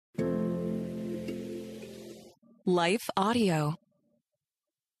Life Audio.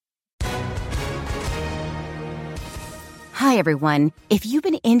 Hi, everyone. If you've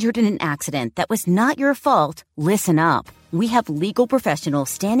been injured in an accident that was not your fault, listen up. We have legal professionals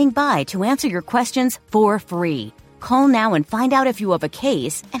standing by to answer your questions for free. Call now and find out if you have a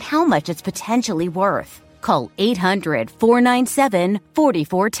case and how much it's potentially worth. Call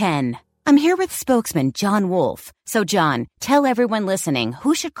 800-497-4410. I'm here with spokesman John Wolf. So, John, tell everyone listening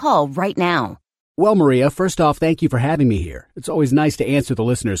who should call right now. Well, Maria, first off, thank you for having me here. It's always nice to answer the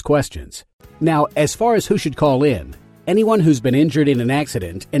listeners' questions. Now, as far as who should call in, anyone who's been injured in an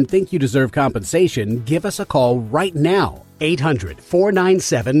accident and think you deserve compensation, give us a call right now.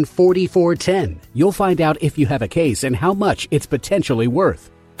 800-497-4410. You'll find out if you have a case and how much it's potentially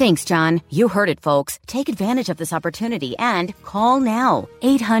worth. Thanks, John. You heard it, folks. Take advantage of this opportunity and call now.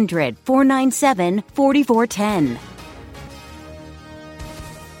 800-497-4410.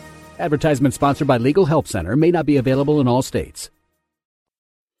 Advertisement sponsored by Legal Help Center. May not be available in all states.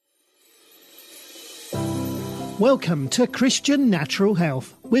 Welcome to Christian Natural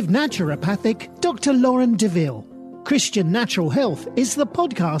Health with naturopathic Dr. Lauren DeVille. Christian Natural Health is the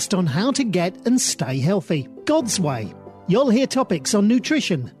podcast on how to get and stay healthy, God's way. You'll hear topics on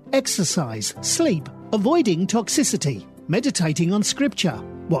nutrition, exercise, sleep, avoiding toxicity, meditating on scripture,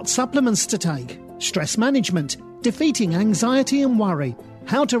 what supplements to take, stress management, defeating anxiety and worry,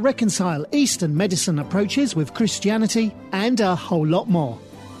 how to reconcile Eastern medicine approaches with Christianity, and a whole lot more.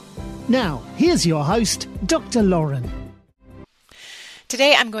 Now, here's your host, Dr. Lauren.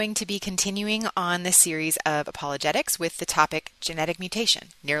 Today I'm going to be continuing on the series of apologetics with the topic genetic mutation.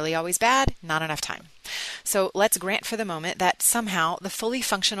 Nearly always bad, not enough time. So let's grant for the moment that somehow the fully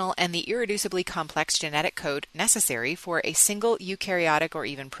functional and the irreducibly complex genetic code necessary for a single eukaryotic or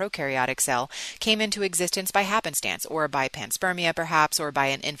even prokaryotic cell came into existence by happenstance, or by panspermia perhaps, or by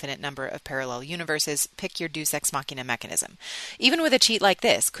an infinite number of parallel universes. Pick your deus ex machina mechanism. Even with a cheat like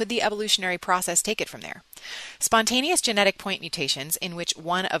this, could the evolutionary process take it from there? Spontaneous genetic point mutations, in which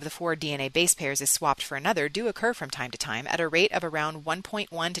one of the 4 DNA base pairs is swapped for another, do occur from time to time at a rate of around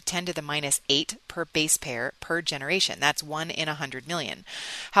 1.1 to 10 to the minus 8 per base pair per generation. That's 1 in 100 million.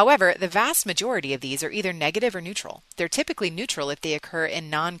 However, the vast majority of these are either negative or neutral. They're typically neutral if they occur in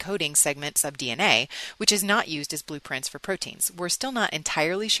non-coding segments of DNA, which is not used as blueprints for proteins. We're still not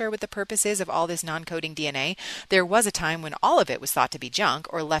entirely sure what the purpose is of all this non-coding DNA. There was a time when all of it was thought to be junk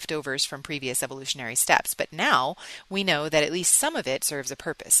or leftovers from previous evolutionary steps, but now we know that at least some of it serves a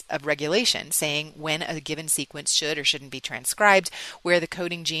purpose of regulation, saying when a given sequence should or shouldn't be transcribed, where the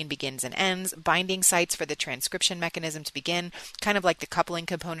coding gene begins and ends, binding sites for the transcription mechanism to begin, kind of like the coupling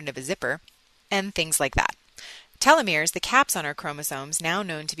component of a zipper, and things like that. Telomeres, the caps on our chromosomes, now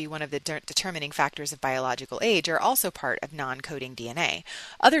known to be one of the determining factors of biological age, are also part of non-coding DNA.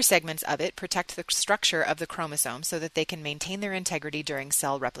 Other segments of it protect the structure of the chromosome so that they can maintain their integrity during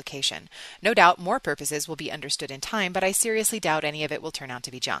cell replication. No doubt more purposes will be understood in time, but I seriously doubt any of it will turn out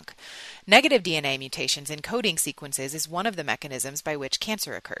to be junk. Negative DNA mutations in coding sequences is one of the mechanisms by which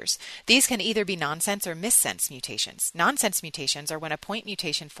cancer occurs. These can either be nonsense or missense mutations. Nonsense mutations are when a point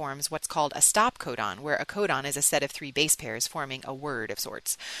mutation forms what's called a stop codon, where a codon is a set of 3 base pairs forming a word of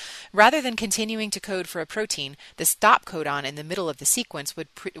sorts. Rather than continuing to code for a protein, the stop codon in the middle of the sequence would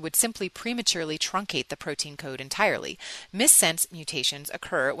simply prematurely truncate the protein code entirely. Missense mutations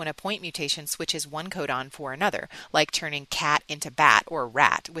occur when a point mutation switches one codon for another, like turning cat into bat or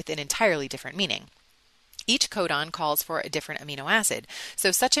rat, with an entirely different meaning. Each codon calls for a different amino acid,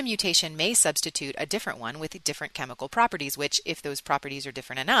 so such a mutation may substitute a different one with different chemical properties, which, if those properties are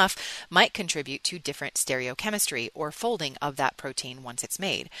different enough, might contribute to different stereochemistry or folding of that protein once it's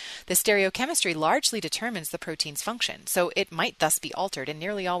made. The stereochemistry largely determines the protein's function, so it might thus be altered, and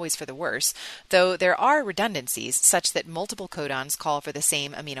nearly always for the worse, though there are redundancies such that multiple codons call for the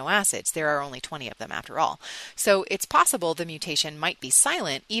same amino acids. There are only 20 of them after all. So it's possible the mutation might be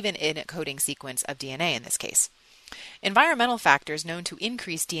silent even in a coding sequence of DNA in this case. Environmental factors known to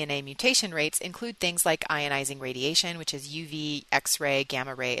increase DNA mutation rates include things like ionizing radiation, which is UV, X-ray,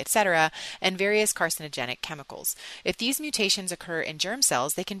 gamma ray, etc., and various carcinogenic chemicals. If these mutations occur in germ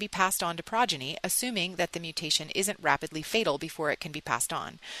cells, they can be passed on to progeny, assuming that the mutation isn't rapidly fatal before it can be passed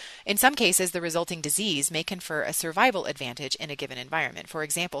on. In some cases, the resulting disease may confer a survival advantage in a given environment. For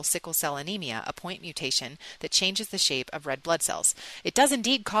example, sickle cell anemia, a point mutation that changes the shape of red blood cells. It does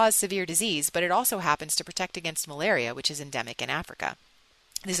indeed cause severe disease, but it also happens to protect against malaria, which is endemic in Africa.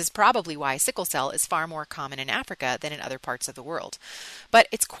 This is probably why sickle cell is far more common in Africa than in other parts of the world. But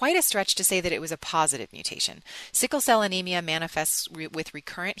it's quite a stretch to say that it was a positive mutation. Sickle cell anemia manifests with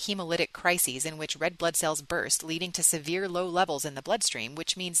recurrent hemolytic crises in which red blood cells burst, leading to severe low levels in the bloodstream,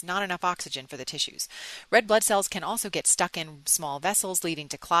 which means not enough oxygen for the tissues. Red blood cells can also get stuck in small vessels, leading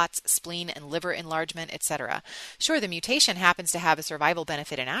to clots, spleen and liver enlargement, etc. Sure, the mutation happens to have a survival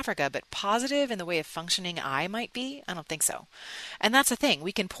benefit in Africa, but positive in the way a functioning eye might be? I don't think so. And that's the thing.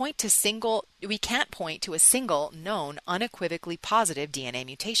 We can't point to a single known unequivocally positive DNA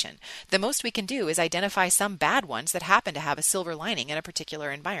mutation. The most we can do is identify some bad ones that happen to have a silver lining in a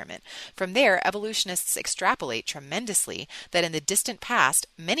particular environment. From there, evolutionists extrapolate tremendously that in the distant past,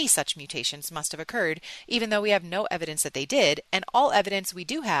 many such mutations must have occurred, even though we have no evidence that they did, and all evidence we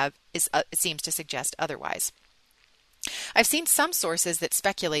do have seems to suggest otherwise. I've seen some sources that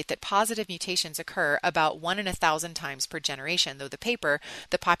speculate that positive mutations occur about 1 in 1,000 times per generation, though the paper,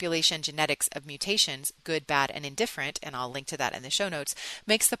 The Population Genetics of Mutations, Good, Bad, and Indifferent, and I'll link to that in the show notes,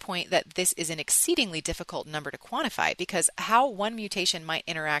 makes the point that this is an exceedingly difficult number to quantify because how one mutation might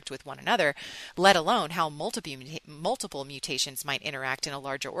interact with one another, let alone how multiple mutations might interact in a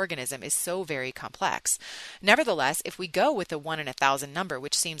larger organism, is so very complex. Nevertheless, if we go with the 1 in 1,000 number,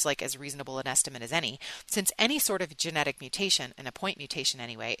 which seems like as reasonable an estimate as any, since any sort of genetic mutation, and a point mutation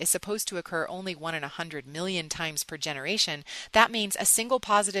anyway, is supposed to occur only 1 in 100 million times per generation, that means a single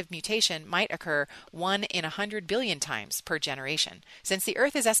positive mutation might occur 1 in 100 billion times per generation. Since the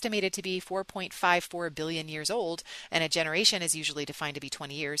Earth is estimated to be 4.54 billion years old, and a generation is usually defined to be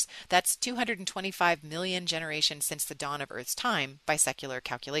 20 years, that's 225 million generations since the dawn of Earth's time by secular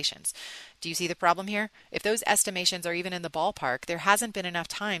calculations. Do you see the problem here? If those estimations are even in the ballpark, there hasn't been enough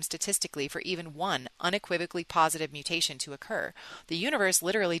time statistically for even one unequivocally positive mutation to occur. The universe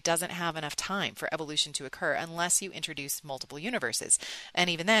literally doesn't have enough time for evolution to occur unless you introduce multiple universes.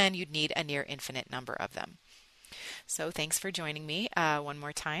 And even then, you'd need a near infinite number of them. So thanks for joining me one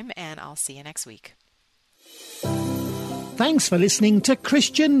more time, and I'll see you next week. Thanks for listening to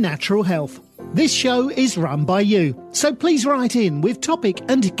Christian Natural Health. This show is run by you, so please write in with topic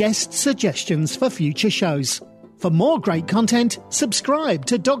and guest suggestions for future shows. For more great content, subscribe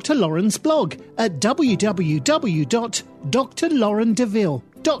to Dr. Lauren's blog at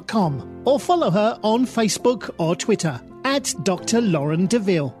www.drlaurendeville.com or follow her on Facebook or Twitter at Dr. Lauren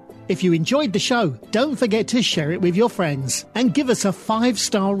Deville. If you enjoyed the show, don't forget to share it with your friends and give us a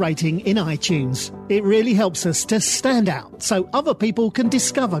 5-star rating in iTunes. It really helps us to stand out so other people can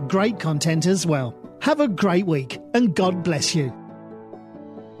discover great content as well. Have a great week and God bless you.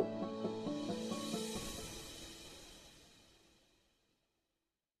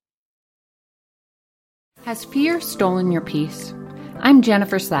 Has fear stolen your peace? I'm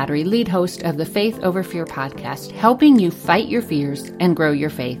Jennifer Slattery, lead host of the Faith Over Fear podcast, helping you fight your fears and grow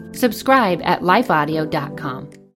your faith. Subscribe at lifeaudio.com.